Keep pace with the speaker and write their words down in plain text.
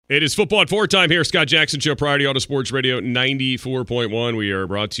It is football at 4 time here. Scott Jackson Show, Priority Auto Sports Radio 94.1. We are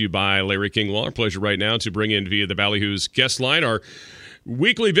brought to you by Larry King Law. Our pleasure right now to bring in via the Ballyhoo's guest line our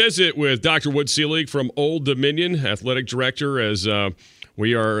weekly visit with Dr. Wood Selig from Old Dominion, athletic director, as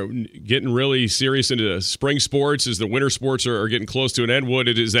we are getting really serious into spring sports as the winter sports are getting close to an end. Wood,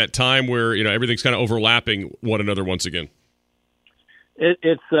 it is that time where everything's kind of overlapping one another once again.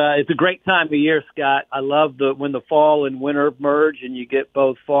 It's a great time of year, Scott. I love when the fall and winter merge and you get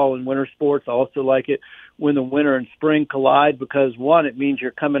both fall and winter sports. I also like it when the winter and spring collide because, one, it means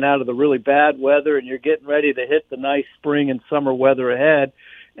you're coming out of the really bad weather and you're getting ready to hit the nice spring and summer weather ahead.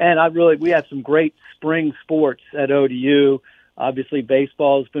 And we have some great spring sports at ODU. Obviously,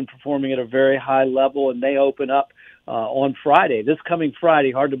 baseball has been performing at a very high level, and they open up on Friday. This coming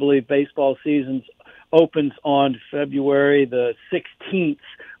Friday, hard to believe baseball season's opens on February the 16th,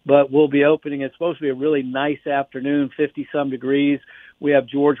 but we'll be opening. It's supposed to be a really nice afternoon, 50-some degrees. We have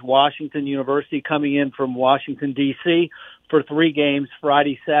George Washington University coming in from Washington, D.C. for 3 games,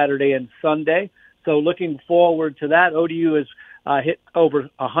 Friday, Saturday, and Sunday. So looking forward to that. ODU has hit over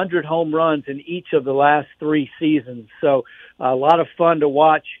 100 home runs in each of the last 3 seasons. So a lot of fun to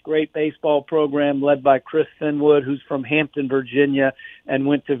watch. Great baseball program led by Chris Finwood, who's from Hampton, Virginia, and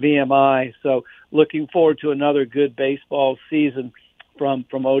went to VMI. So looking forward to another good baseball season from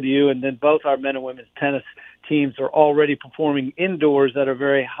ODU. And then both our men and women's tennis teams are already performing indoors at a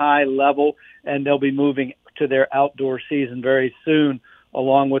very high level, and they'll be moving to their outdoor season very soon,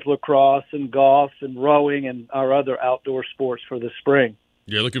 along with lacrosse and golf and rowing and our other outdoor sports for the spring.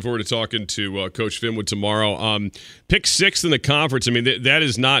 Yeah, looking forward to talking to Coach Finwood tomorrow. Pick 6th in the conference. I mean, that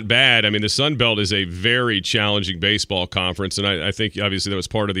is not bad. I mean, the Sun Belt is a very challenging baseball conference, and I think obviously that was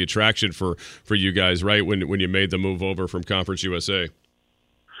part of the attraction for you guys, right, when you made the move over from Conference USA.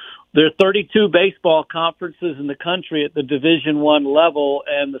 There are 32 baseball conferences in the country at the Division I level,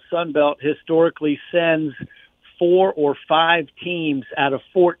 and the Sun Belt historically sends 4 or 5 teams out of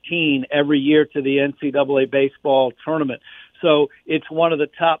 14 every year to the NCAA baseball tournament. So it's one of the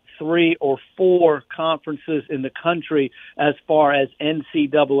top 3 or 4 conferences in the country as far as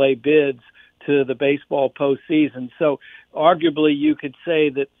NCAA bids to the baseball postseason. So arguably you could say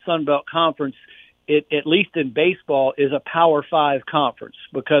that Sun Belt Conference, at least in baseball, is a Power 5 conference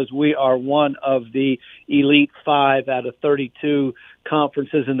because we are one of the Elite 5 out of 32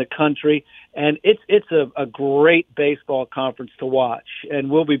 conferences in the country. And it's a great baseball conference to watch. And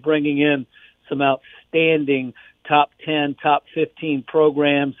we'll be bringing in some outstanding top 10, top 15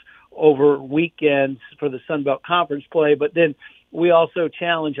 programs over weekends for the Sun Belt Conference play. But then we also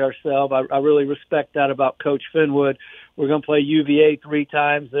challenge ourselves. I really respect that about Coach Finwood. We're going to play UVA 3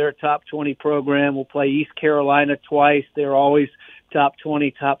 times. They're a top 20 program. We'll play East Carolina twice. They're always top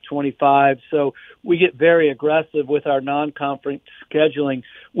 20, top 25. So we get very aggressive with our non-conference scheduling,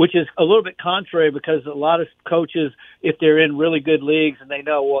 which is a little bit contrary because a lot of coaches, if they're in really good leagues and they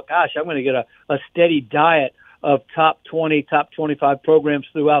know, well, gosh, I'm going to get a steady diet of top 20, top 25 programs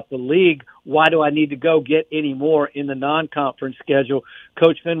throughout the league, why do I need to go get any more in the non-conference schedule?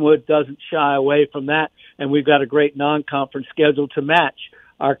 Coach Finwood doesn't shy away from that, and we've got a great non-conference schedule to match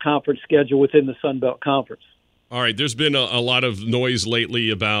our conference schedule within the Sun Belt Conference. All right, there's been a lot of noise lately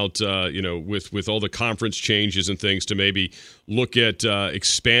about, with all the conference changes and things to maybe look at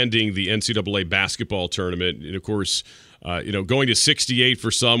expanding the NCAA basketball tournament. And, of course, going to 68 for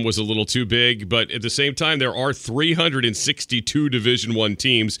some was a little too big, but at the same time, there are 362 Division I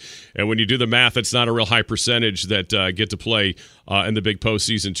teams, and when you do the math, it's not a real high percentage that get to play in the big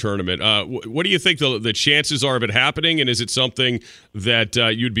postseason tournament. What do you think the chances are of it happening, and is it something that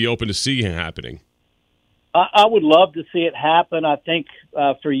you'd be open to seeing happening? I would love to see it happen. I think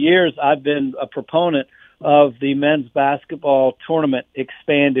for years I've been a proponent of the men's basketball tournament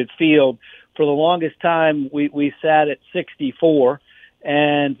expanded field. For the longest time, we sat at 64,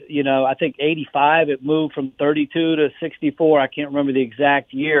 and, I think 85, it moved from 32 to 64. I can't remember the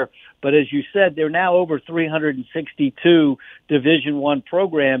exact year. But as you said, there are now over 362 Division I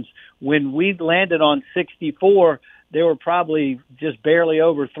programs. When we landed on 64, there were probably just barely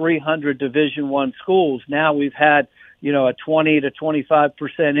over 300 Division I schools. Now we've had, a 20 to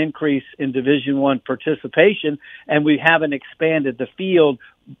 25% increase in Division I participation, and we haven't expanded the field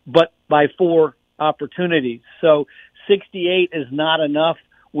but by 4 opportunities. So 68 is not enough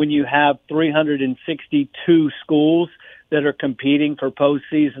when you have 362 schools that are competing for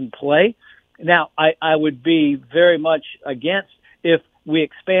postseason play. Now, I would be very much against if we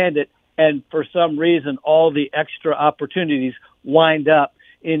expand it and for some reason all the extra opportunities wind up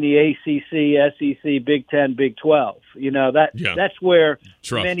in the ACC, SEC, Big 10, Big 12. That's where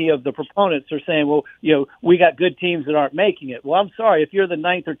many of the proponents are saying, well, we got good teams that aren't making it. Well, I'm sorry, if you're the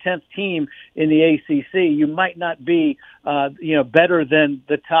 9th or 10th team in the ACC, you might not be, better than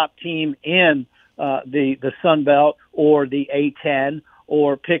the top team in the Sun Belt or the A10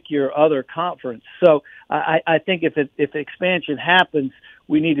 or pick your other conference. So I think if expansion happens,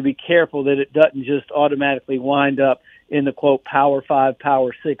 we need to be careful that it doesn't just automatically wind up in the, quote, Power 5,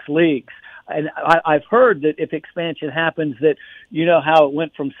 Power 6 leagues. And I've heard that if expansion happens, that how it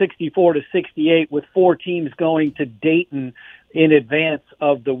went from 64 to 68 with 4 teams going to Dayton in advance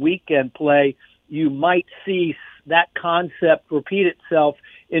of the weekend play, you might see that concept repeat itself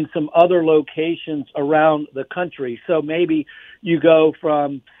in some other locations around the country. So maybe you go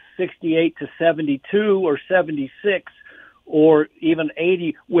from 68 to 72 or 76 or even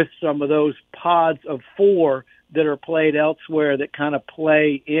 80 with some of those pods of 4 that are played elsewhere that kind of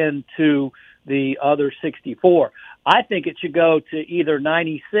play into the other 64. I think it should go to either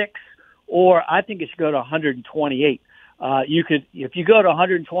 96 or I think it should go to 128. If you go to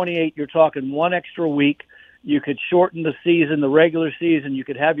 128, you're talking one extra week. You could shorten the season, the regular season. You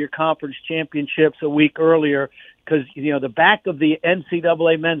could have your conference championships a week earlier because, the back of the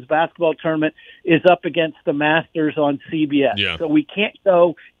NCAA men's basketball tournament is up against the Masters on CBS. Yeah. So we can't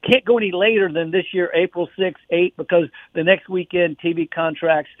go any later than this year, April 6th, 8th, because the next weekend TV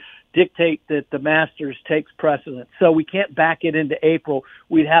contracts dictate that the Masters takes precedence. So we can't back it into April.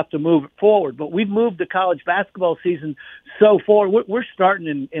 We'd have to move it forward. But we've moved the college basketball season so forward. We're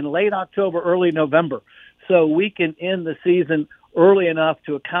starting in late October, early November. So we can end the season early enough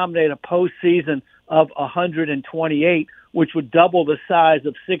to accommodate a postseason of 128, which would double the size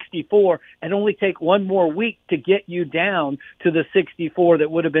of 64 and only take one more week to get you down to the 64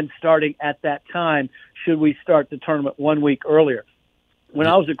 that would have been starting at that time should we start the tournament 1 week earlier. When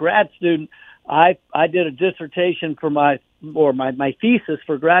I was a grad student, I did a dissertation for my thesis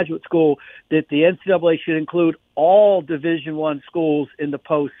for graduate school that the NCAA should include all Division I schools in the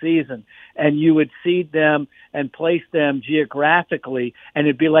postseason, and you would seed them and place them geographically, and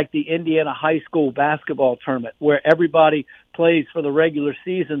it'd be like the Indiana high school basketball tournament where everybody plays for the regular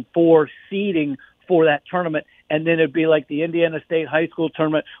season for seeding for that tournament, and then it'd be like the Indiana State high school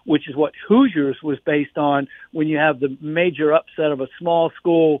tournament, which is what Hoosiers was based on when you have the major upset of a small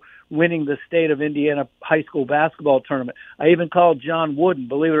school winning the state of Indiana high school basketball tournament. I even called John Wooden,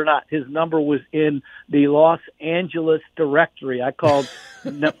 believe it or not. His number was in the Los Angeles directory. I called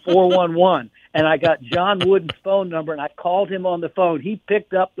 411, and I got John Wooden's phone number, and I called him on the phone. He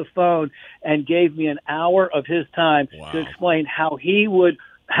picked up the phone and gave me an hour of his time to explain how he would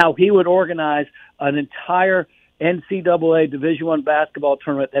organize an entire NCAA Division I basketball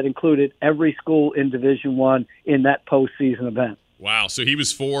tournament that included every school in Division I in that postseason event. Wow. So he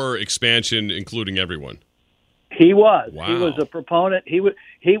was for expansion, including everyone. He was. Wow. He was a proponent.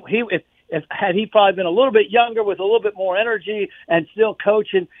 Had he probably been a little bit younger with a little bit more energy and still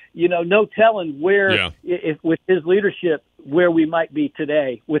coaching, no telling where, if with his leadership, where we might be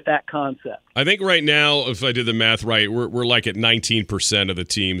today with that concept. I think right now, if I did the math right, we're like at 19% of the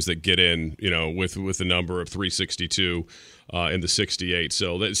teams that get in, with the number of 362 in the 68.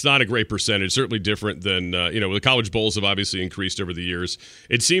 So it's not a great percentage. Certainly different than the college bowls have obviously increased over the years.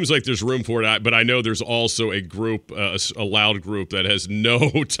 It seems like there's room for it, but I know there's also a group, a loud group that has no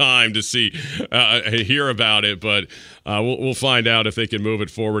time to hear about it. But we'll find out if they can move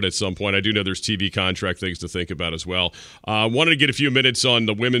it forward at some point. I do know there's TV contract things to think about as well. Wanted to get a few minutes on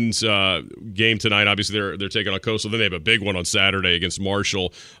the women's game tonight. Obviously, they're taking on Coastal. Then they have a big one on Saturday against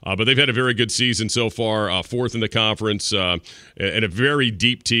Marshall. But they've had a very good season so far, fourth in the conference, and a very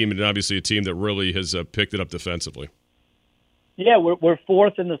deep team, and obviously a team that really has picked it up defensively. Yeah, we're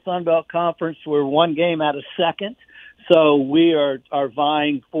fourth in the Sun Belt Conference. We're one game out of second. So we are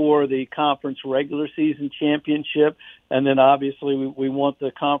vying for the conference regular season championship, and then obviously we want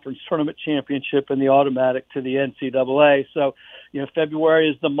the conference tournament championship and the automatic to the NCAA. So, February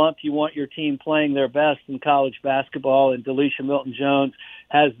is the month you want your team playing their best in college basketball, and Delisha Milton-Jones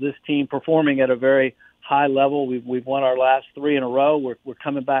has this team performing at a very high level. We've won our last 3 in a row. We're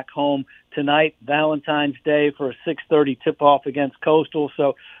coming back home tonight, Valentine's Day, for a 6:30 tip-off against Coastal.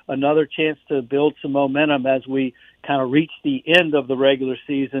 So another chance to build some momentum as we kind of reach the end of the regular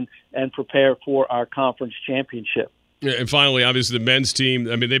season and prepare for our conference championship. Yeah, and finally, obviously, the men's team.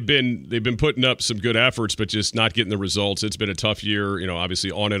 I mean, they've been putting up some good efforts, but just not getting the results. It's been a tough year,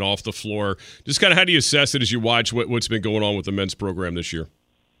 obviously on and off the floor. Just kind of how do you assess it as you watch what's been going on with the men's program this year?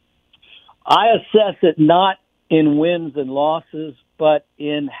 I assess it not in wins and losses, but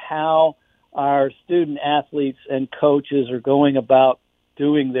in how our student athletes and coaches are going about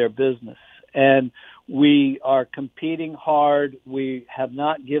doing their business. And we are competing hard. We have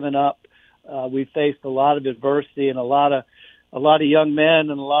not given up. We faced a lot of adversity, and a lot of young men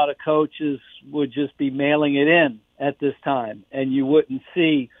and a lot of coaches would just be mailing it in at this time, and you wouldn't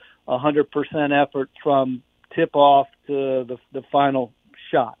see 100% effort from tip-off to the final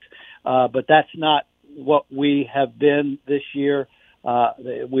shot. But that's not what we have been this year.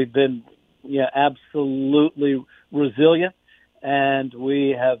 We've been absolutely resilient, and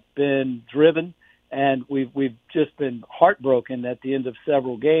we have been driven, and we've just been heartbroken at the end of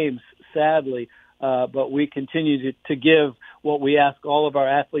several games, sadly. But we continue to give what we ask all of our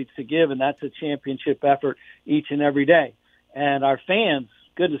athletes to give, and that's a championship effort each and every day. And our fans,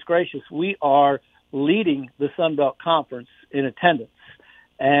 goodness gracious, we are leading the Sun Belt Conference in attendance.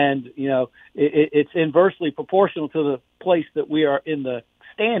 And, it's inversely proportional to the place that we are in the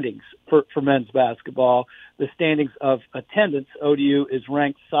standings for men's basketball. The standings of attendance, ODU is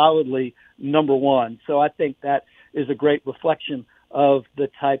ranked solidly number one. So I think that is a great reflection of the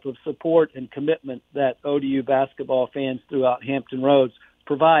type of support and commitment that ODU basketball fans throughout Hampton Roads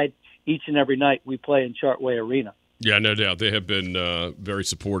provide each and every night we play in Chartway Arena. Yeah, no doubt. They have been very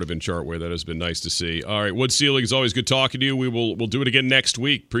supportive in Chartway. That has been nice to see. All right, Wood Selig, it's always good talking to you. We'll do it again next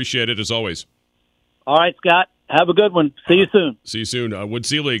week. Appreciate it, as always. All right, Scott. Have a good one. See you soon. See you soon. Wood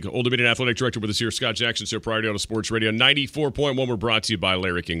Selig, Old Dominion Athletic Director with us here. Scott Jackson, Sir Priority Auto Sports Radio. 94.1, we're brought to you by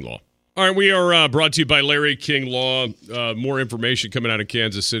Larry King Law. All right, we are brought to you by Larry King Law. More information coming out of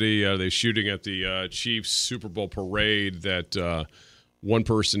Kansas City. They're shooting at the Chiefs Super Bowl parade that one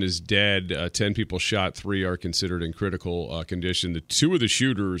person is dead. 10 people shot. 3 are considered in critical condition. The 2 of the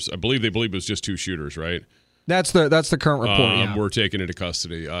shooters, they believe it was just 2 shooters, right? That's the current report, yeah. Were taken into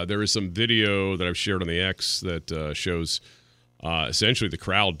custody. There is some video that I've shared on the X that shows essentially the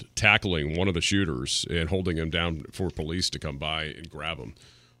crowd tackling one of the shooters and holding him down for police to come by and grab him.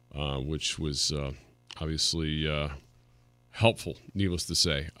 Which was obviously helpful, needless to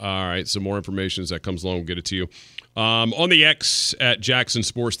say. All right, some more information as that comes along. We'll get it to you. On the X at Jackson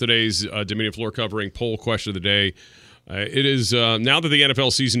Sports, today's Dominion Floor covering poll question of the day. It is now that the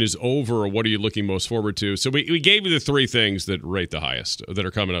NFL season is over, what are you looking most forward to? So we gave you the 3 things that rate the highest that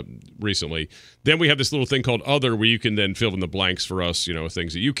are coming up recently. Then we have this little thing called Other, where you can then fill in the blanks for us,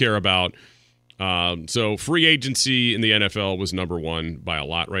 things that you care about. So free agency in the NFL was number 1 by a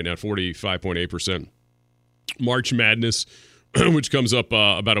lot right now, 45.8%. March Madness, which comes up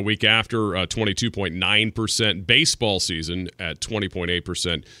about a week after, 22.9%. Baseball season at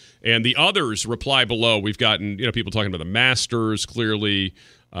 20.8%. And the others reply below. We've gotten people talking about the Masters, clearly,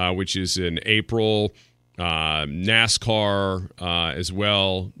 which is in April. NASCAR as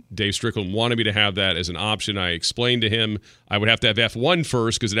well. Dave Strickland wanted me to have that as an option. I explained to him I would have to have F1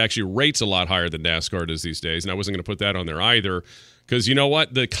 first because it actually rates a lot higher than NASCAR does these days, and I wasn't going to put that on there either because you know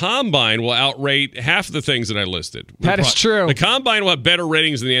what? The Combine will outrate half of the things that I listed. That is true. The Combine will have better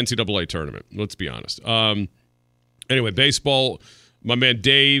ratings than the NCAA tournament. Let's be honest. Anyway, baseball. My man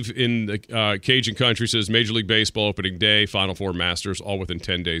Dave in the Cajun Country says Major League Baseball opening day, Final Four, Masters, all within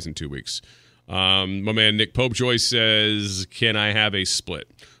 10 days and 2 weeks. My man Nick Popejoy says, can I have a split?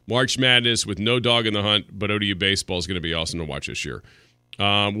 March Madness with no dog in the hunt, but ODU baseball is going to be awesome to watch this year.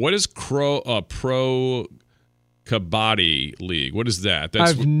 What is Pro Kabaddi League? What is that?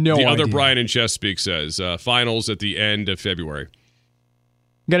 That's I have no idea. The other Brian in Chesapeake says. Finals at the end of February.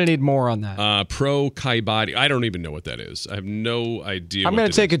 I'm going to need more on that. Pro Kabaddi. I don't even know what that is. I have no idea. I'm going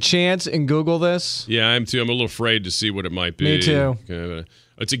to take a chance and Google this. Yeah, I am too. I'm a little afraid to see what it might be. Me too.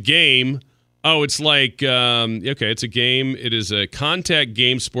 It's a game. Oh, it's like, it's a game. It is a contact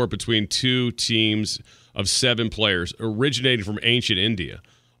game sport between 2 teams of 7 players originating from ancient India.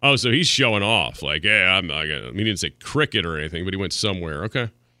 Oh, so he's showing off. Like, yeah, he didn't say cricket or anything, but he went somewhere. Okay,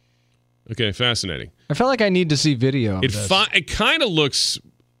 fascinating. I feel like I need to see video of this. It kind of looks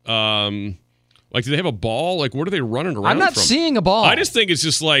like, do they have a ball? Like, what are they running around I'm not from? seeing a ball. I just think it's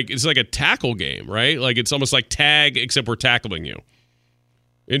just like, it's like a tackle game, right? Like, it's almost like tag, except we're tackling you.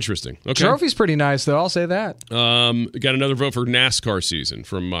 Interesting. Okay. Trophy's pretty nice, though. I'll say that. Got another vote for NASCAR season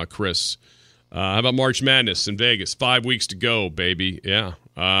from Chris. How about March Madness in Vegas? 5 weeks to go, baby. Yeah.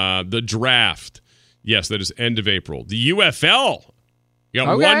 The draft. Yes, that is end of April. The UFL. You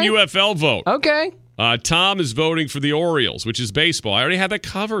got one UFL vote. Okay. Tom is voting for the Orioles, which is baseball. I already had that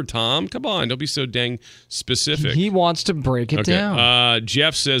covered, Tom. Come on. Don't be so dang specific. He wants to break it down.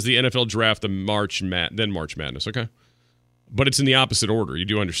 Jeff says the NFL draft, then March Madness. Okay. But it's in the opposite order. You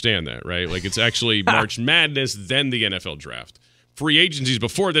do understand that, right? Like, it's actually March Madness, then the NFL draft. Free agencies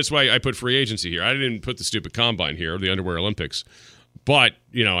before. That's why I put free agency here. I didn't put the stupid Combine here, or the Underwear Olympics. But,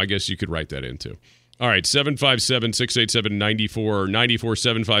 I guess you could write that in, too. All right, 757-687-9494,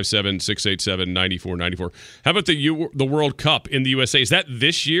 757-687-9494. How about the World Cup in the USA? Is that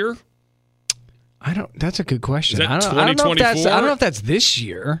this year? That's a good question. Is that 2024? I don't know if that's this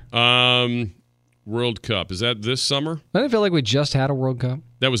year. World Cup. Is that this summer? I feel like we just had a World Cup.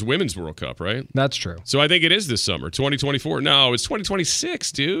 That was Women's World Cup, right? That's true. So I think it is this summer, 2024. No, it's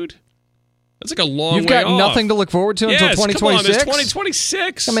 2026, dude. That's like a long way off. You've got nothing to look forward to until 2026? Come on, it's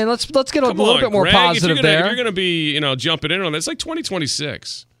 2026. I mean, let's get a little bit more positive if there. You're going to be, jumping in on that. It's like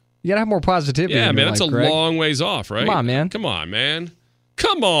 2026. You got to have more positivity. Yeah, man, that's a long ways off, right? Come on, man. Come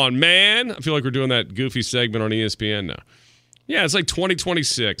on, man. I feel like we're doing that goofy segment on ESPN now. Yeah, it's like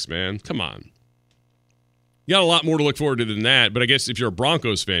 2026, man. Come on. You got a lot more to look forward to than that, but I guess if you're a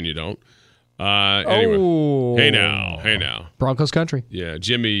Broncos fan, you don't. Anyway. Oh. Hey now. Broncos country. Yeah,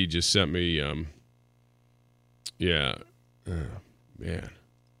 Jimmy just sent me, man,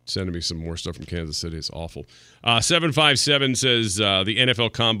 sending me some more stuff from Kansas City. It's awful. 757 says the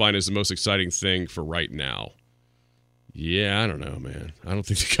NFL Combine is the most exciting thing for right now. Yeah, I don't know, man. I don't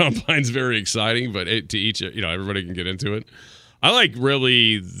think the Combine's very exciting, but to each, everybody can get into it. I like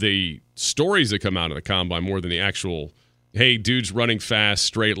really the stories that come out of the Combine more than the actual, hey, dude's running fast,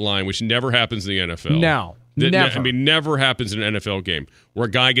 straight line, which never happens in the NFL. No, never. Never happens in an NFL game where a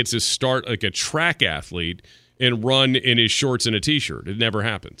guy gets his start like a track athlete and run in his shorts and a T-shirt. It never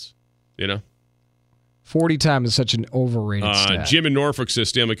happens, 40 times is such an overrated stat. Jim in Norfolk says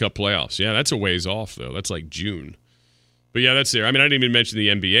Stanley Cup playoffs. Yeah, that's a ways off, though. That's like June. But, yeah, that's there. I mean, I didn't even mention the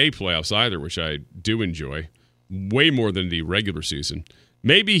NBA playoffs either, which I do enjoy. Way more than the regular season.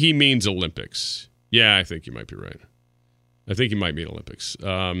 Maybe he means Olympics. Yeah, I think you might be right. I think he might mean Olympics.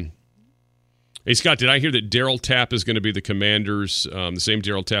 Hey, Scott, did I hear that Darryl Tapp is going to be the Commanders, the same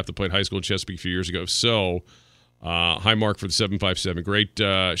Darryl Tapp that played high school in Chesapeake a few years ago? So, hi, Mark, for the 757. Great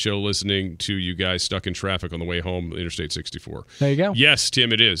show listening to you guys stuck in traffic on the way home, Interstate 64. There you go. Yes,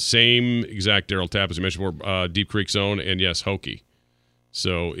 Tim, it is. Same exact Darryl Tapp, as you mentioned before, Deep Creek Zone, and yes, Hokie.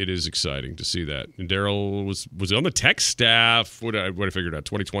 So it is exciting to see that. And Darryl was on the tech staff. What I figured out,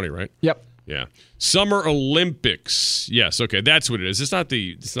 2020, right? Yep. Yeah. Summer Olympics. Yes. Okay, that's what it is. It's not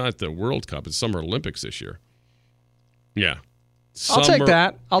the World Cup. It's Summer Olympics this year. Yeah. I'll take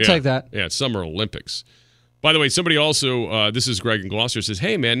that. Yeah, it's Summer Olympics. By the way, somebody also, this is Greg in Gloucester, says,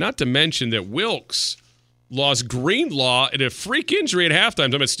 hey, man, not to mention that Wilkes lost Greenlaw at a freak injury at halftime.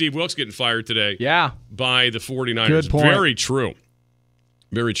 I'm about Steve Wilkes getting fired today. Yeah. By the 49ers. Good point. Very true.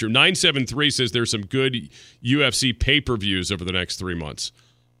 Very true. 973 says there's some good UFC pay-per-views over the next 3 months.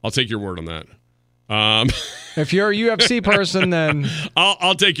 I'll take your word on that. If you're a UFC person, then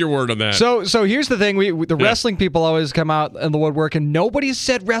I'll take your word on that. So here's the thing: the wrestling people always come out in the woodwork, and nobody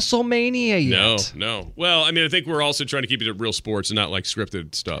said WrestleMania yet. No. Well, I mean, I think we're also trying to keep it at real sports and not like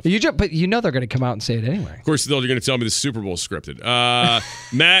scripted stuff. But they're going to come out and say it anyway. Of course, they're going to tell me the Super Bowl is scripted.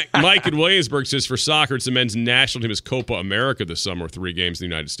 Mike in Williamsburg says for soccer, it's the men's national team is Copa America this summer, 3 games in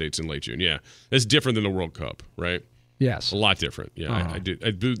the United States in late June. Yeah, that's different than the World Cup, right? Yes. A lot different. Yeah, uh-huh. I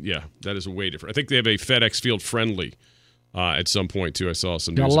do. Yeah, that is way different. I think they have a FedEx Field friendly at some point, too. I saw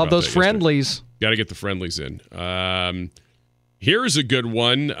some news. Gotta love those friendlies. Got to get the friendlies in. Here's a good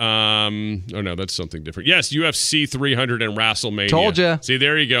one. Oh, no, that's something different. Yes, UFC 300 and WrestleMania. Told you. See,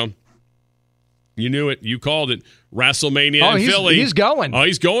 there you go. You knew it. You called it. WrestleMania in Philly. He's going. Oh,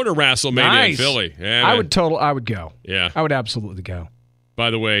 he's going to WrestleMania in Philly. Yeah, I would go. Yeah. I would absolutely go. By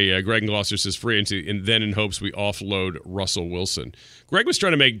the way, Greg in Gloucester says free agency, and then in hopes we offload Russell Wilson. Greg was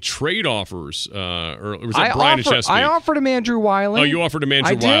trying to make trade offers. Or was that Brian in Chesapeake? I offered him Andrew Wiley. Oh, you offered him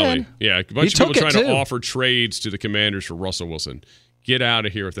Andrew Wiley. Yeah, a bunch of people trying to offer trades to the Commanders for Russell Wilson. Get out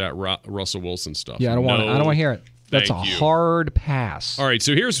of here with that Russell Wilson stuff. Yeah, I don't want to hear it. That's a hard pass. All right,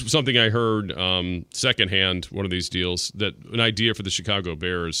 so here's something I heard secondhand, one of these deals, an idea for the Chicago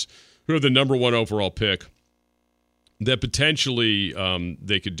Bears, who are the number 1 overall pick, that potentially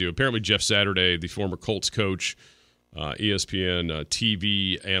they could do. Apparently, Jeff Saturday, the former Colts coach, ESPN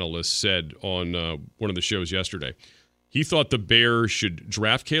TV analyst, said on one of the shows yesterday, he thought the Bears should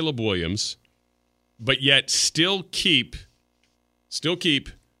draft Caleb Williams, but yet still keep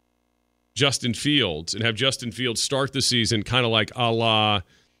Justin Fields and have Justin Fields start the season kind of like a la,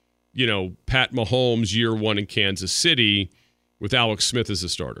 Pat Mahomes year 1 in Kansas City with Alex Smith as a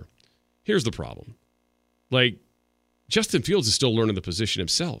starter. Here's the problem. Justin Fields is still learning the position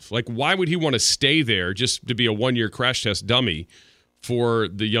himself. Why would he want to stay there just to be a 1-year crash test dummy for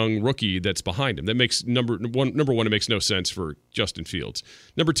the young rookie that's behind him? That makes number one, it makes no sense for Justin Fields.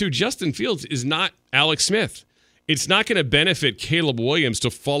 Number 2, Justin Fields is not Alex Smith. It's not going to benefit Caleb Williams to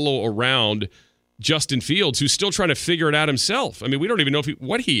follow around Justin Fields, who's still trying to figure it out himself. I mean, we don't even know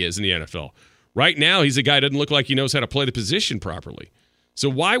what he is in the NFL Right now, he's a guy who doesn't look like he knows how to play the position properly. So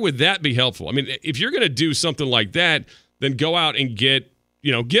why would that be helpful? I mean, if you're going to do something like that, then go out and get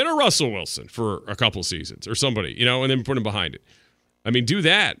a Russell Wilson for a couple seasons or somebody, and then put him behind it. I mean, do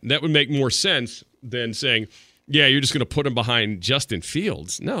that. That would make more sense than saying, yeah, you're just going to put him behind Justin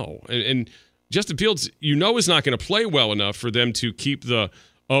Fields. No. And Justin Fields, is not going to play well enough for them to keep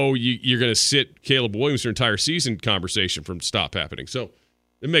you're going to sit Caleb Williams for an entire season conversation from stop happening. So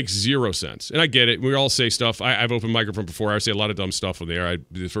it makes zero sense. And I get it. We all say stuff. I've opened microphone before. I say a lot of dumb stuff on the air.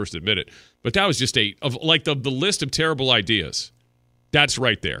 I'd be the first to admit it. But that was just the list of terrible ideas. That's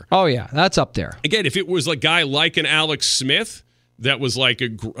right there. Oh, yeah. That's up there. Again, if it was a guy like an Alex Smith that was like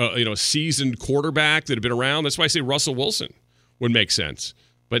a seasoned quarterback that had been around, that's why I say Russell Wilson would make sense.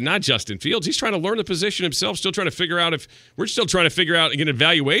 But not Justin Fields. He's trying to learn the position himself, still trying to figure out and get an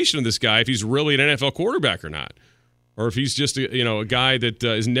evaluation of this guy if he's really an NFL quarterback or not. Or if he's just a guy that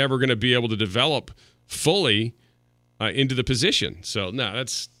is never going to be able to develop fully into the position. So, no,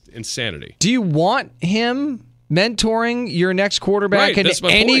 that's insanity. Do you want him mentoring your next quarterback in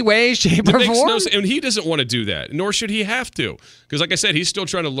any way, shape, or form? And he doesn't want to do that, nor should he have to. Because like I said, he's still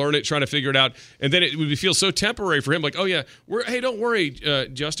trying to learn it, trying to figure it out. And then it would feel so temporary for him, like, oh, yeah, hey, don't worry,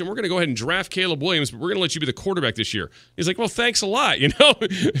 Justin, we're going to go ahead and draft Caleb Williams, but we're going to let you be the quarterback this year. He's like, well, thanks a lot,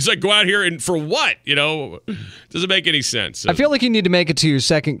 It's like, go out here and for what, Doesn't make any sense. So, I feel like you need to make it to your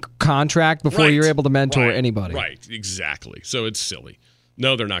second contract before you're able to mentor anybody. Right, exactly. So it's silly.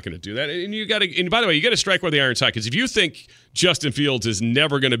 No, they're not going to do that. And by the way, you got to strike where the iron's hot, because if you think Justin Fields is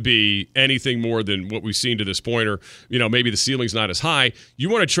never going to be anything more than what we've seen to this point, or maybe the ceiling's not as high, you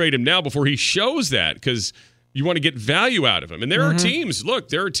want to trade him now before he shows that, because you want to get value out of him. And there are teams. Look,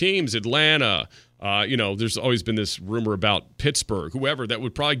 there are teams. Atlanta. There's always been this rumor about Pittsburgh, whoever, that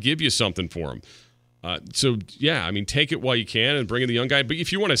would probably give you something for him. Take it while you can and bring in the young guy. But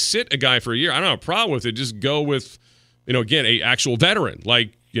if you want to sit a guy for a year, I don't have a problem with it. Just go with, again, a actual veteran,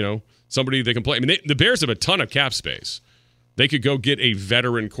 like, somebody that can play. I mean, the Bears have a ton of cap space. They could go get a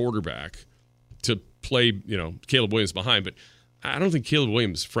veteran quarterback to play, Caleb Williams behind. But I don't think Caleb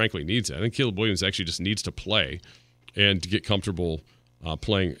Williams, frankly, needs that. I think Caleb Williams actually just needs to play and to get comfortable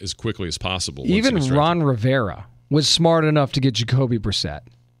playing as quickly as possible. Even Ron Rivera was smart enough to get Jacoby Brissett.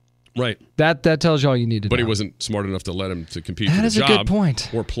 Right. That tells you all you need to know. But he wasn't smart enough to let him to compete for the job. That is a good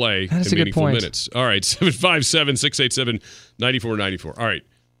point. Or play in meaningful minutes. All right, 757-687-9494. All right.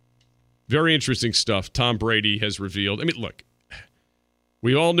 Very interesting stuff Tom Brady has revealed. I mean, look,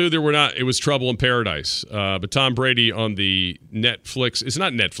 we all knew it was trouble in paradise. But Tom Brady on the Netflix, it's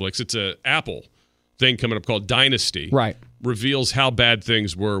not Netflix, it's an Apple thing coming up called Dynasty. Right. Reveals how bad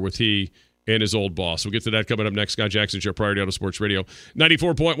things were with he and his old boss. We'll get to that coming up next. Scott Jackson Show, Priority Auto Sports Radio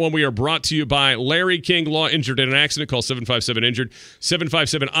 94.1. We are brought to you by Larry King Law. Injured in an accident, call 757-INJURED,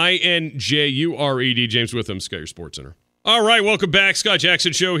 757-INJURED. James Witham, Scott, your Sports Center. All right, welcome back. Scott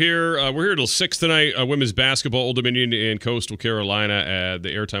Jackson Show here. We're here till 6 tonight. Women's basketball, Old Dominion and Coastal Carolina. The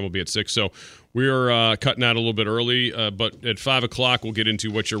airtime will be at 6, so we're cutting out a little bit early. But at 5 o'clock, we'll get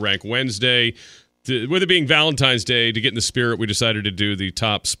into What's Your Rank Wednesday. With it being Valentine's Day, to get in the spirit, we decided to do the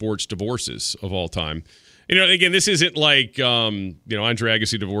top sports divorces of all time. Again, this isn't like, Andre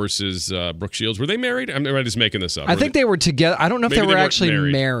Agassi divorces Brooke Shields. Were they married? I'm just making this up. I think they were together. I don't know if they were actually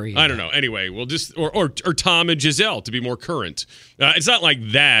married. I don't know. Anyway, we'll just, or Tom and Giselle, to be more current. It's not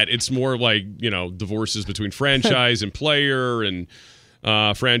like that. It's more like, divorces between franchise and player, and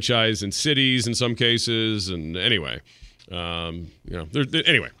franchise and cities in some cases. And anyway.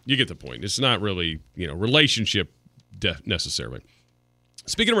 Anyway, you get the point. It's not really, relationship necessarily.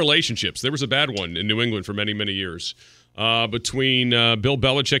 Speaking of relationships, there was a bad one in New England for many, many years between Bill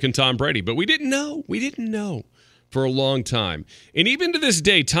Belichick and Tom Brady. But we didn't know. We didn't know for a long time. And even to this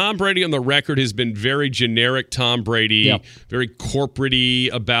day, Tom Brady on the record has been very generic Tom Brady, very corporate-y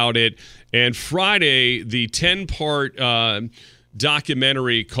about it. And Friday, the 10-part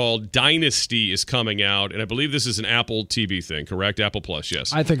documentary called Dynasty is coming out, and I believe this is an Apple TV thing, correct? Apple Plus,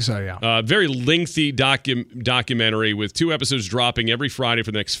 yes. I think so, yeah. Very lengthy documentary with 2 episodes dropping every Friday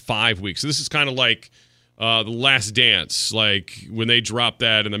for the next 5 weeks. So this is kind of like The Last Dance, like when they dropped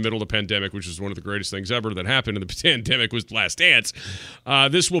that in the middle of the pandemic, which was one of the greatest things ever that happened in the pandemic was Last Dance.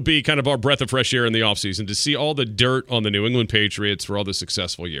 This will be kind of our breath of fresh air in the offseason to see all the dirt on the New England Patriots for all the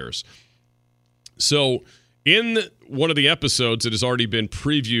successful years. So in one of the episodes that has already been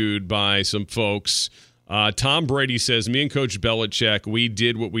previewed by some folks, Tom Brady says, me and Coach Belichick, we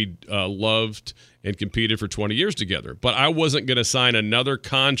did what we loved and competed for 20 years together. But I wasn't going to sign another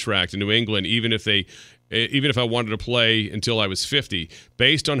contract in New England, even if I wanted to play until I was 50.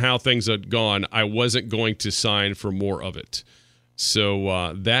 Based on how things had gone, I wasn't going to sign for more of it.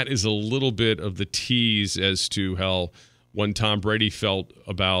 So that is a little bit of the tease as to how when Tom Brady felt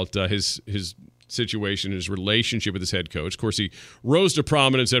about his situation, his relationship with his head coach. Of course, he rose to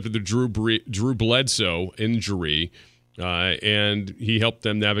prominence after the Drew Bledsoe injury, and he helped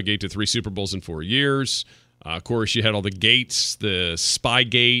them navigate to 3 Super Bowls in 4 years. Of course, you had all the gates, the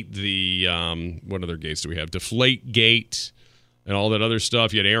Spygate, the what other gates do we have? Deflategate, and all that other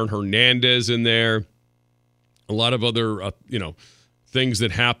stuff. You had Aaron Hernandez in there. A lot of other, things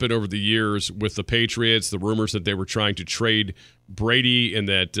that happened over the years with the Patriots, the rumors that they were trying to trade Brady and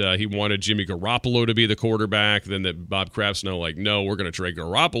that he wanted Jimmy Garoppolo to be the quarterback, then that Bob Kraft's no, we're going to trade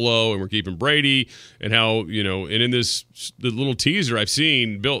Garoppolo and we're keeping Brady, and how, and in the little teaser I've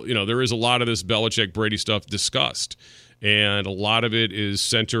seen, Bill, there is a lot of this Belichick-Brady stuff discussed, and a lot of it is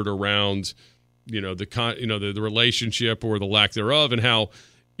centered around, the relationship or the lack thereof, and how,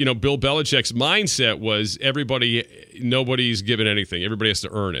 Bill Belichick's mindset was nobody's given anything. Everybody has to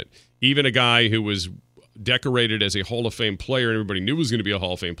earn it. Even a guy who was decorated as a Hall of Fame player and everybody knew was going to be a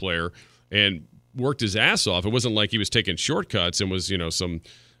Hall of Fame player and worked his ass off. It wasn't like he was taking shortcuts and was,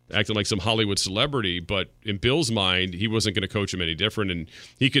 acting like some Hollywood celebrity. But in Bill's mind, he wasn't going to coach him any different, and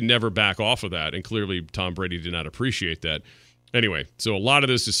he could never back off of that. And clearly Tom Brady did not appreciate that. Anyway, so a lot of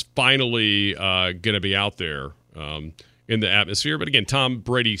this is finally going to be out there in the atmosphere. But again, Tom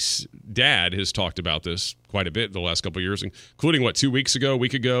Brady's dad has talked about this quite a bit the last couple of years, including, a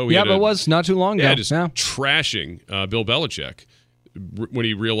week ago? Yeah, but it was not too long ago. Just trashing Bill Belichick when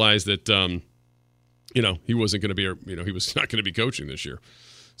he realized that, he wasn't going to be, he was not going to be coaching this year.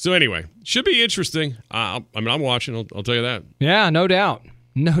 So anyway, should be interesting. I'm watching. I'll tell you that. Yeah, no doubt.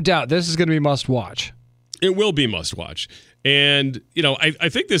 No doubt. This is going to be must watch. It will be must watch. And, I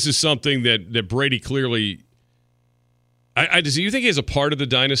think this is something that Brady clearly... do you think he has a part of the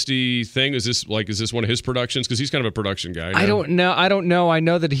dynasty thing? Is this one of his productions? Because he's kind of a production guy. I don't know. I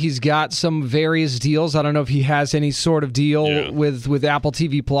know that he's got some various deals. I don't know if he has any sort of deal with Apple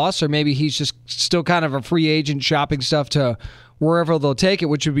TV Plus, or maybe he's just still kind of a free agent shopping stuff to wherever they'll take it,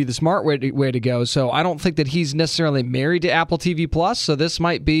 which would be the smart way to go. So I don't think that he's necessarily married to Apple TV Plus. So this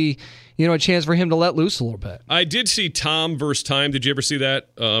might be, a chance for him to let loose a little bit. I did see Tom vs. Time. Did you ever see that?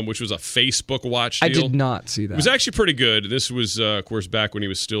 Which was a Facebook watch deal. I did not see that. It was actually pretty good. This was, of course, back when he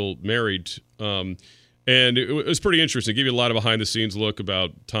was still married. And it was pretty interesting. It gave you a lot of behind-the-scenes look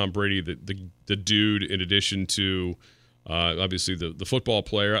about Tom Brady, the dude, in addition to, obviously, the football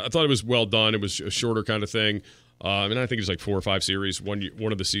player. I thought it was well done. It was a shorter kind of thing. And I think it was like 4 or 5 series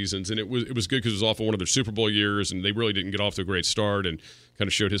one of the seasons, and it was good because it was off of one of their Super Bowl years, and they really didn't get off to a great start, and kind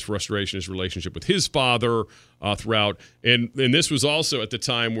of showed his frustration, his relationship with his father throughout. And this was also at the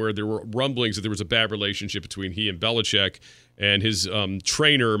time where there were rumblings that there was a bad relationship between he and Belichick and his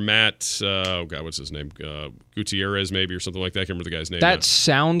trainer, Matt. What's his name? Gutierrez, maybe, or something like that. I can't remember the guy's name. That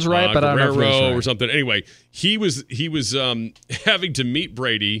sounds right, but I don't know if it's right. Or something. Anyway, he was having to meet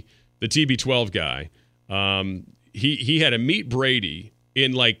Brady, the TB12 guy. He had to meet Brady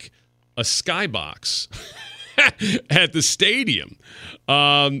in like a skybox at the stadium.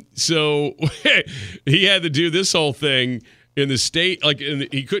 So he had to do this whole thing in the state,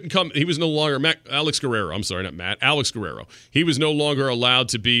 he couldn't come. He was no longer Alex Guerrero. I'm sorry, not Matt. Alex Guerrero. He was no longer allowed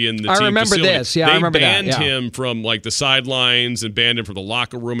to be in the team remember facility. This. Yeah, I remember that. They banned him from the sidelines and banned him from the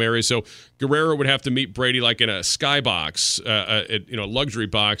locker room area. So Guerrero would have to meet Brady in a skybox, a luxury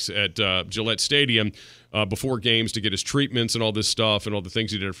box at Gillette Stadium before games to get his treatments and all this stuff and all the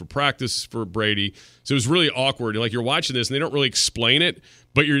things he did for practice for Brady. So it was really awkward. You're watching this and they don't really explain it,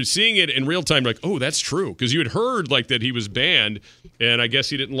 but you're seeing it in real time. Oh, that's true, because you had heard that he was banned, and I guess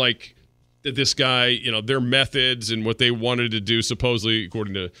he didn't like that this guy, their methods and what they wanted to do. Supposedly,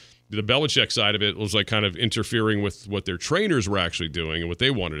 according to the Belichick side of it, was kind of interfering with what their trainers were actually doing and what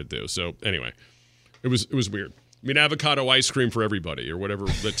they wanted to do. So anyway, it was weird. I mean, avocado ice cream for everybody, or whatever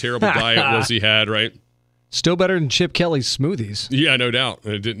the terrible diet was he had, right? Still better than Chip Kelly's smoothies. Yeah, no doubt.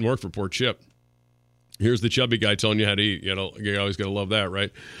 And it didn't work for poor Chip. Here's the chubby guy telling you how to eat. You always got to love that,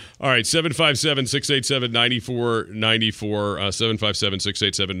 right? All right, 757-687-9494.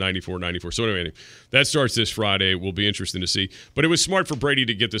 757-687-9494. So anyway, that starts this Friday. Will be interesting to see. But it was smart for Brady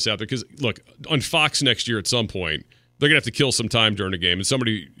to get this out there because, look, on Fox next year at some point, they're going to have to kill some time during the game. And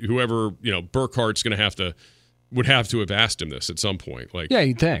whoever, Burkhart's going to would have to have asked him this at some point. Yeah,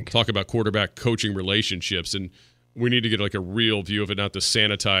 you'd think. Talk about quarterback coaching relationships, and we need to get a real view of it, not the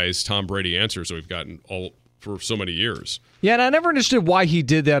sanitized Tom Brady answers that we've gotten all for so many years. Yeah, and I never understood why he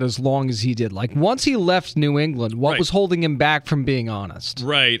did that as long as he did. Once he left New England, what was holding him back from being honest?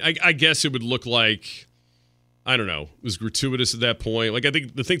 Right. I guess it would look like I don't know, was gratuitous at that point. Like I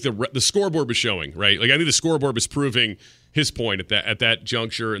think the scoreboard was showing, right? Like I think the scoreboard was proving his point at that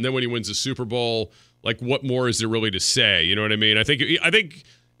juncture. And then when he wins the Super Bowl, like what more is there really to say? You know what I mean? I think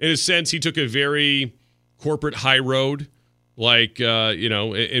in a sense he took a very corporate high road, like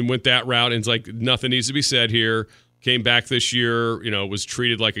and went that route. And it's like nothing needs to be said here. Came back this year, was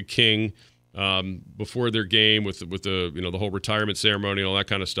treated like a king. Before their game with the the whole retirement ceremony and all that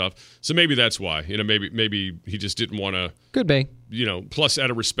kind of stuff. So maybe that's why. Maybe he just didn't want to. Could be. Plus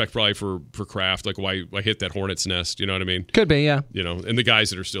out of respect probably for Kraft, like why hit that hornet's nest, you know what I mean? Could be, yeah. And the guys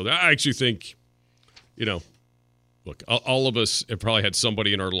that are still there. I actually think, look, all of us have probably had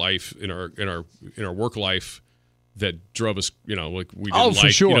somebody in our life, in our work life that drove us, like we didn't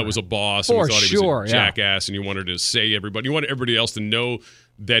like, sure. Was a boss and for we thought he was a jackass, yeah. and you wanted to say everybody, you wanted everybody else to know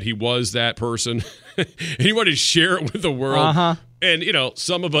that he was that person, and he wanted to share it with the world. Uh-huh. And,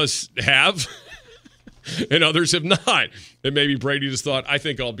 some of us have, and others have not. And maybe Brady just thought, I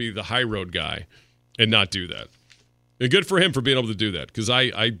think I'll be the high road guy and not do that. And good for him for being able to do that, because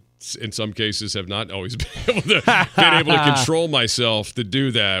I in some cases, have not always been able to control myself to do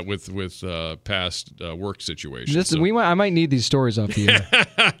that with past work situations. I might need these stories off the air.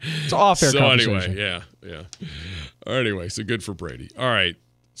 It's all fair conversation. Anyway, yeah. Anyway, so good for Brady. All right.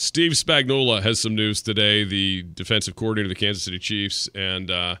 Steve Spagnuolo has some news today, the defensive coordinator of the Kansas City Chiefs,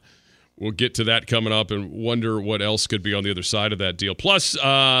 and we'll get to that coming up and wonder what else could be on the other side of that deal. Plus,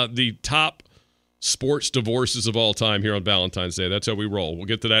 the top sports divorces of all time here on Valentine's Day. That's how we roll. We'll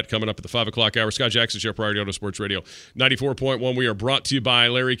get to that coming up at the 5 o'clock hour. Scott Jackson Show, Priority Auto Sports Radio 94.1. We are brought to you by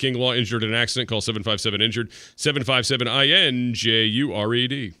Larry King Law. Injured in an accident, call 757-INJURED,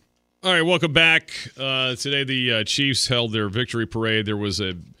 757-INJURED. All right, welcome back. Today the Chiefs held their victory parade. There was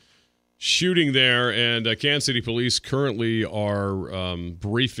a shooting there, and Kansas City police currently are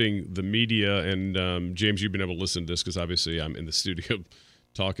briefing the media. And James, you've been able to listen to this because obviously I'm in the studio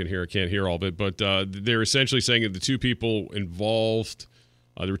talking here. I can't hear all of it, but they're essentially saying that the two people involved,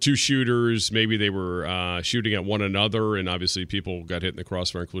 there were two shooters. Maybe they were shooting at one another, and obviously people got hit in the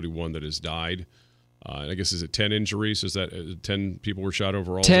crossfire, including one that has died. And I guess, is it 10 injuries? Is that 10 people were shot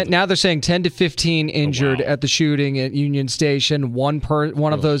overall? Now they're saying 10 to 15 injured at the shooting at Union Station. One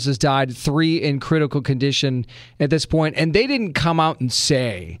of those has died. 3 in critical condition at this point. And they didn't come out and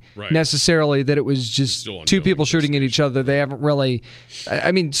say necessarily that it was just two people shooting at each other. They haven't really.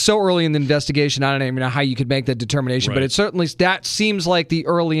 I mean, so early in the investigation, I don't even know how you could make that determination. But it certainly, that seems like the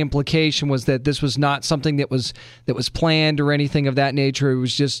early implication was that this was not something that was planned or anything of that nature. It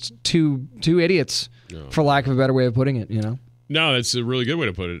was just two idiots. No. For lack of a better way of putting it, No, that's a really good way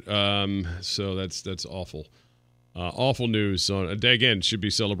to put it. So that's awful. Awful news. Again, it should be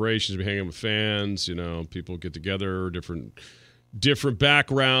celebrations, be hanging with fans, people get together, different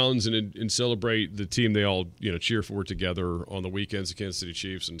backgrounds, and celebrate the team they all, cheer for together on the weekends, the Kansas City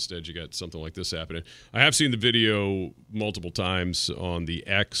Chiefs. Instead, you got something like this happening. I have seen the video multiple times on the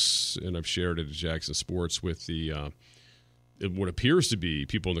X, and I've shared it at Jackson Sports with the what appears to be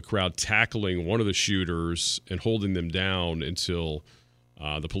people in the crowd tackling one of the shooters and holding them down until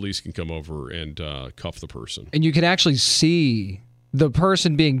the police can come over and cuff the person. And you can actually see the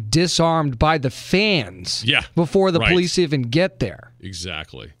person being disarmed by the fans before the police even get there.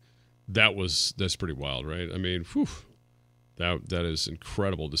 Exactly. That's pretty wild, right? I mean, whew, that is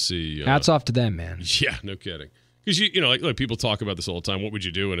incredible to see. Hats off to them, man. Yeah, no kidding. Because, like people talk about this all the time. What would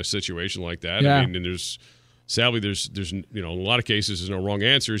you do in a situation like that? Yeah. I mean, and sadly, there's in a lot of cases, there's no wrong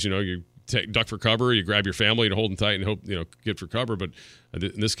answers. You duck for cover, you grab your family and hold them tight and hope, get for cover. But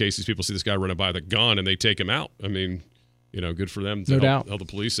in this case, these people see this guy running by with a gun and they take him out. I mean, good for them to help the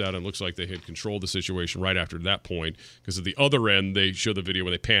police out. And it looks like they had controlled the situation right after that point. Because at the other end, they show the video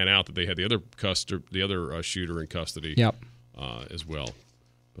when they pan out that they had the other shooter in custody as well.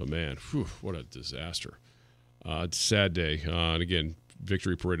 But man, what a disaster. It's a sad day. And again,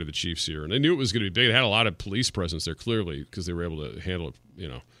 victory parade of the Chiefs here, and they knew it was going to be big. They had a lot of police presence there, clearly, because they were able to handle it,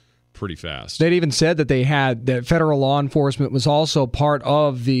 pretty fast. They'd even said that that federal law enforcement was also part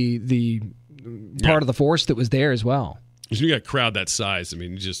of the part of the force that was there as well. You got a crowd that size. I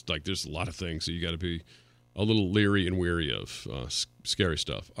mean, just like there's a lot of things that you got to be a little leery and weary of. Scary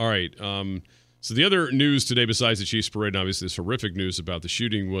stuff. All right. So the other news today, besides the Chiefs parade, and obviously this horrific news about the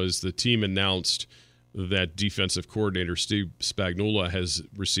shooting, was the team announced that defensive coordinator Steve Spagnuolo has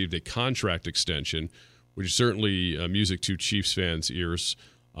received a contract extension, which is certainly music to Chiefs fans' ears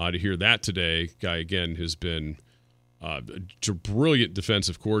to hear that today. Guy, again, has been a brilliant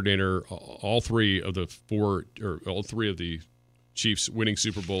defensive coordinator. All three of the Chiefs winning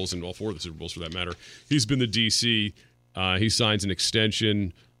Super Bowls, and all 4 of the Super Bowls for that matter. He's been the DC. He signs an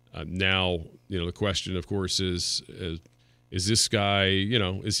extension Now, the question, of course, is this guy,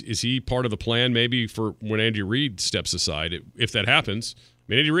 is he part of the plan maybe for when Andy Reid steps aside, if that happens? I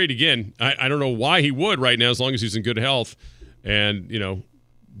mean, Andy Reid, again, I don't know why he would right now as long as he's in good health. And,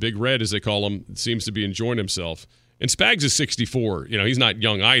 Big Red, as they call him, seems to be enjoying himself. And Spags is 64. He's not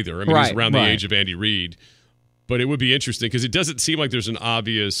young either. I mean, he's around the age of Andy Reid. But it would be interesting because it doesn't seem like there's an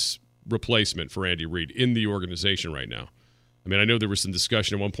obvious replacement for Andy Reid in the organization right now. I mean, I know there was some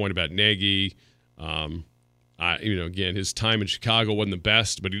discussion at one point about Nagy. Again, his time in Chicago wasn't the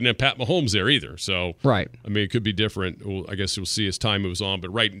best, but he didn't have Pat Mahomes there either. So, I mean, it could be different. I guess we'll see as time moves on.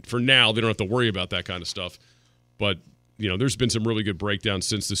 But for now, they don't have to worry about that kind of stuff. But, there's been some really good breakdowns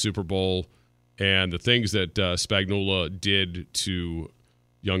since the Super Bowl. And the things that Spagnuolo did to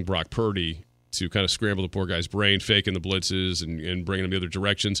young Brock Purdy to kind of scramble the poor guy's brain, faking the blitzes and bringing him the other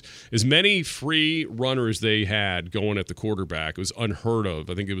directions. As many free runners they had going at the quarterback, it was unheard of.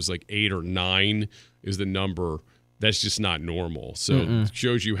 I think it was like 8 or 9 is the number. That's just not normal. So it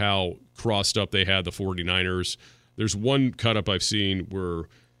shows you how crossed up they had the 49ers. There's one cut-up I've seen where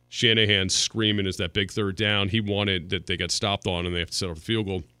Shanahan's screaming as that big third down. He wanted that they got stopped on and they have to set up a field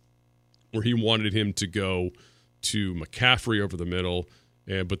goal, where he wanted him to go to McCaffrey over the middle,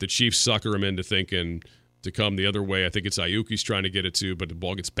 but the Chiefs sucker him into thinking to come the other way. I think it's Ayuk he's trying to get it to, but the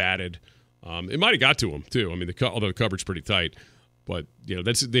ball gets batted. It might have got to him, too. I mean, although the coverage pretty tight. But,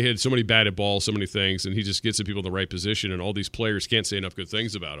 they had so many batted balls, so many things, and he just gets the people in the right position, and all these players can't say enough good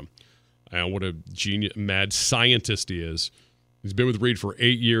things about him. And what a genius, mad scientist he is. He's been with Reid for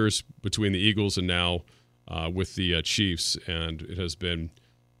 8 years between the Eagles and now with the Chiefs, and it has been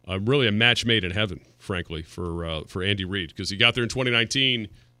really a match made in heaven, frankly, for Andy Reid, because he got there in 2019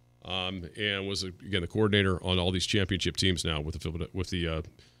 and was, again, the coordinator on all these championship teams now with the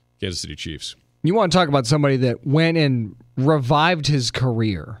Kansas City Chiefs. You want to talk about somebody that went and revived his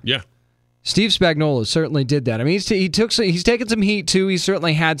career. Yeah. Steve Spagnuolo certainly did that. I mean, he's taken some heat, too. He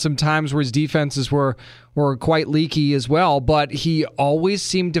certainly had some times where his defenses were quite leaky as well, but he always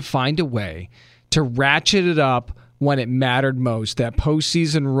seemed to find a way to ratchet it up when it mattered most. That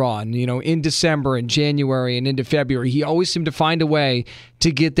postseason run, in December and January and into February, he always seemed to find a way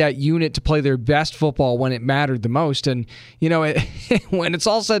to get that unit to play their best football when it mattered the most. And, when it's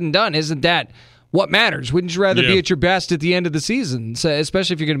all said and done, isn't that what matters? Wouldn't you rather be at your best at the end of the season, so,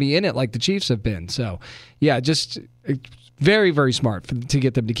 especially if you're going to be in it like the Chiefs have been? So, yeah, just very, very smart to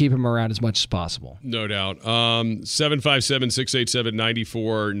get them to keep him around as much as possible. No doubt.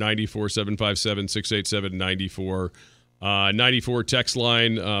 757-687-9494, 757-687-9494 text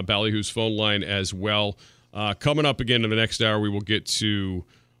line, Ballyhoo's phone line as well. Coming up again in the next hour, we will get to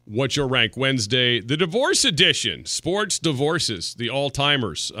What's Your Rank Wednesday, the divorce edition, sports divorces, the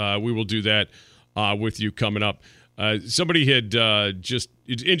all-timers. We will do that with you coming up. Somebody had it's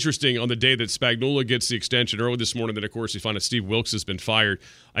interesting, on the day that Spagnuolo gets the extension early this morning, then, of course, we find out Steve Wilks has been fired.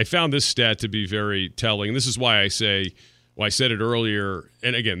 I found this stat to be very telling, and this is why I said it earlier,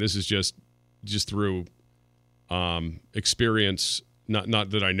 and again, this is just through experience, not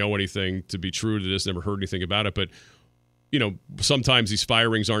that I know anything to be true to this, never heard anything about it, but sometimes these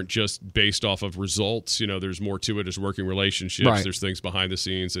firings aren't just based off of results. There's more to it as working relationships. Right. There's things behind the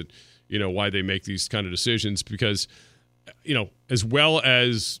scenes that, why they make these kind of decisions. Because, as well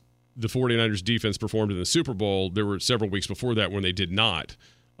as the 49ers defense performed in the Super Bowl, there were several weeks before that when they did not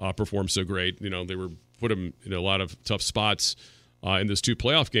perform so great. They were put them in a lot of tough spots in those 2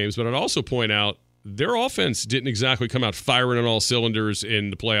 playoff games. But I'd also point out, their offense didn't exactly come out firing on all cylinders in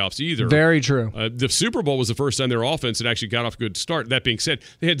the playoffs either. Very true. The Super Bowl was the first time their offense had actually got off a good start. That being said,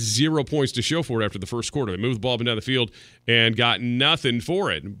 they had 0 points to show for it after the first quarter. They moved the ball up and down the field and got nothing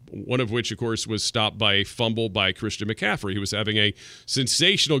for it, one of which, of course, was stopped by a fumble by Christian McCaffrey, who was having a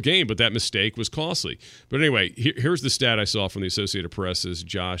sensational game, but that mistake was costly. But anyway, here's the stat I saw from the Associated Press's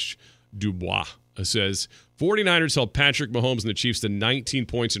Josh Dubois. It says, 49ers held Patrick Mahomes and the Chiefs to 19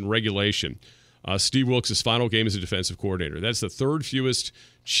 points in regulation. Steve Wilks' final game as a defensive coordinator. That's the third fewest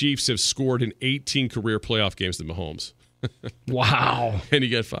Chiefs have scored in 18 career playoff games than Mahomes. Wow. And he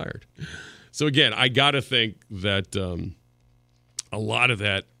got fired. So, again, I got to think that a lot of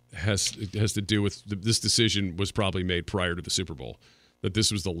that has to do with this decision was probably made prior to the Super Bowl, that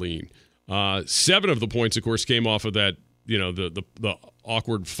this was the lean. 7 of the points, of course, came off of that, the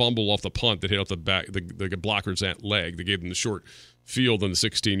awkward fumble off the punt that hit off the back, the blocker's leg. They gave them the short field on the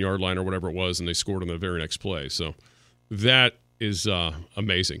 16-yard line or whatever it was, and they scored on the very next play. So that is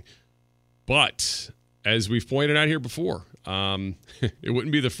amazing. But as we've pointed out here before, it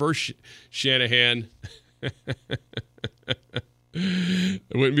wouldn't be the first Shanahan. It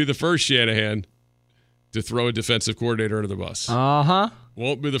wouldn't be the first Shanahan to throw a defensive coordinator under the bus.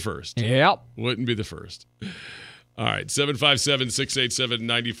 Won't be the first. Yep. Wouldn't be the first. All right,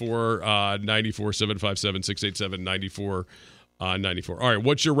 757-687-9494, 757-687-9494. All right,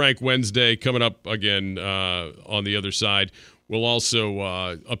 what's your rank Wednesday? Coming up again on the other side. We'll also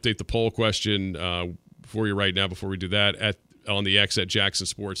update the poll question for you right now before we do that on the X at Jackson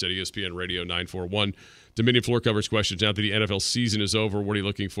Sports at ESPN Radio 941. Dominion Floor covers questions. Now that the NFL season is over, what are you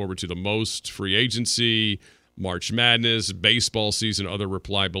looking forward to the most? Free agency, March Madness, baseball season, other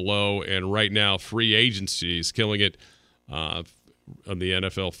reply below. And right now, free agency is killing it on the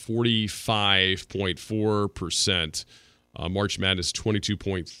NFL, 45.4%. March Madness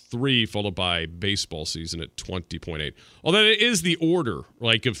 22.3, followed by baseball season at 20.8. Although it is the order,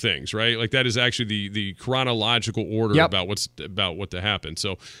 like, of things, right? Like, that is actually the chronological order about what to happen.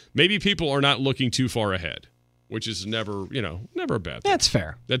 So maybe people are not looking too far ahead, which is never a bad thing. That's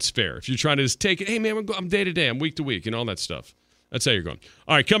fair. That's fair. If you're trying to just take it, hey man, I'm day to day, I'm week to week, and all that stuff. That's how you're going.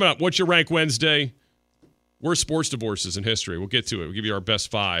 All right, coming up, what's your rank Wednesday? Worst sports divorces in history. We'll get to it. We'll give you our best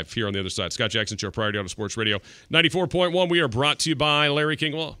 5 here on the other side. Scott Jackson Show, Priority Auto Sports Radio 94.1. We are brought to you by Larry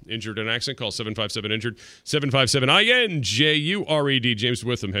King Law. Injured in accident? Call 757-INJURED. 757-INJURED. James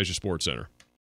Witham has your Sports Center.